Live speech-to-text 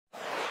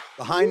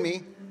Behind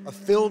me, a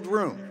filled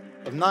room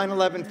of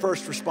 9/11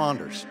 first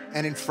responders,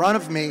 and in front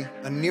of me,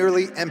 a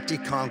nearly empty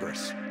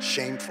Congress.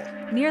 Shameful.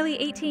 Nearly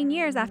 18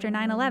 years after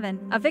 9/11,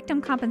 a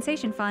victim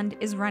compensation fund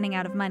is running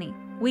out of money.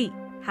 We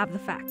have the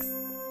facts.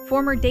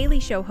 Former Daily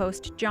Show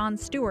host Jon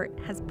Stewart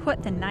has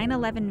put the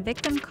 9/11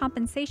 Victim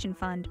Compensation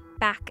Fund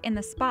back in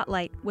the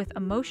spotlight with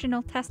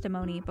emotional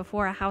testimony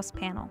before a House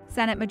panel.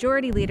 Senate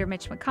Majority Leader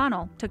Mitch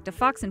McConnell took to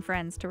Fox and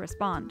Friends to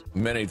respond.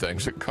 Many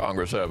things that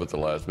Congress have at the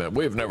last minute.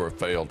 We've never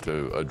failed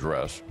to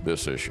address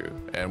this issue,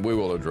 and we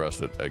will address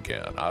it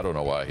again. I don't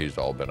know why he's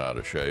all been out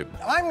of shape.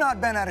 I'm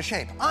not bent out of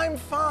shape. I'm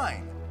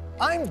fine.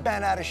 I'm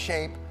bent out of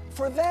shape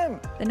for them.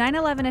 The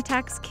 9/11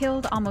 attacks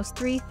killed almost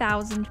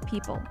 3,000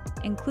 people,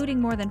 including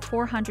more than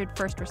 400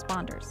 first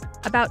responders.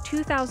 About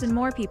 2,000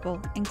 more people,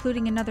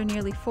 including another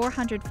nearly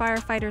 400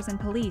 firefighters and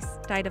police,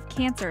 died of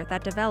cancer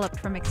that developed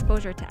from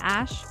exposure to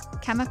ash,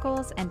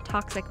 chemicals, and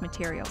toxic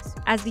materials.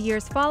 As the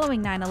years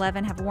following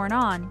 9/11 have worn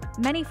on,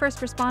 many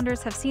first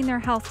responders have seen their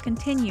health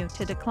continue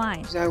to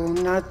decline. I will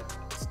not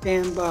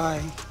stand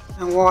by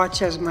and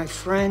watch as my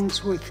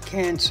friends with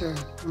cancer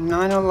from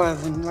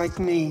 9/11, like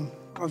me,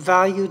 are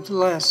valued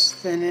less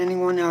than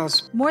anyone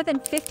else. More than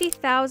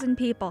 50,000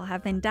 people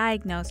have been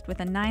diagnosed with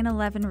a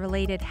 9/11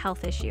 related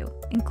health issue,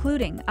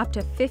 including up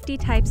to 50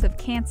 types of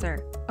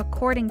cancer,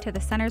 according to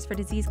the Centers for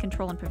Disease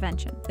Control and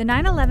Prevention. The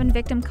 9/11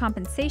 Victim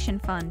Compensation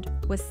Fund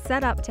was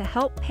set up to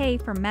help pay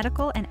for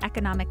medical and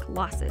economic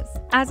losses.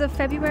 As of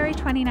February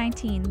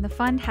 2019, the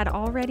fund had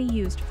already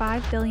used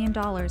 $5 billion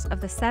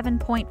of the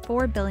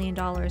 $7.4 billion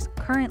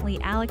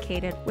currently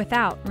allocated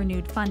without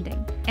renewed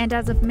funding. And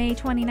as of May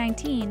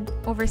 2019,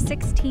 over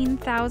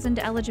 16,000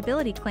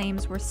 eligibility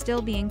claims were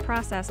still being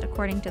processed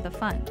according to the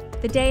fund.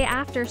 The day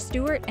after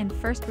Stewart and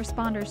first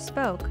responders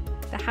spoke,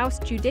 the House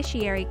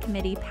Judiciary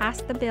Committee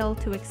passed the bill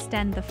to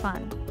extend the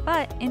fund.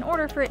 But in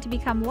order for it to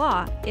become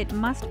law, it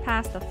must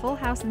pass the full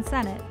House and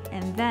Senate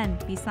and then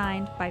be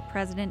signed by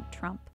President Trump.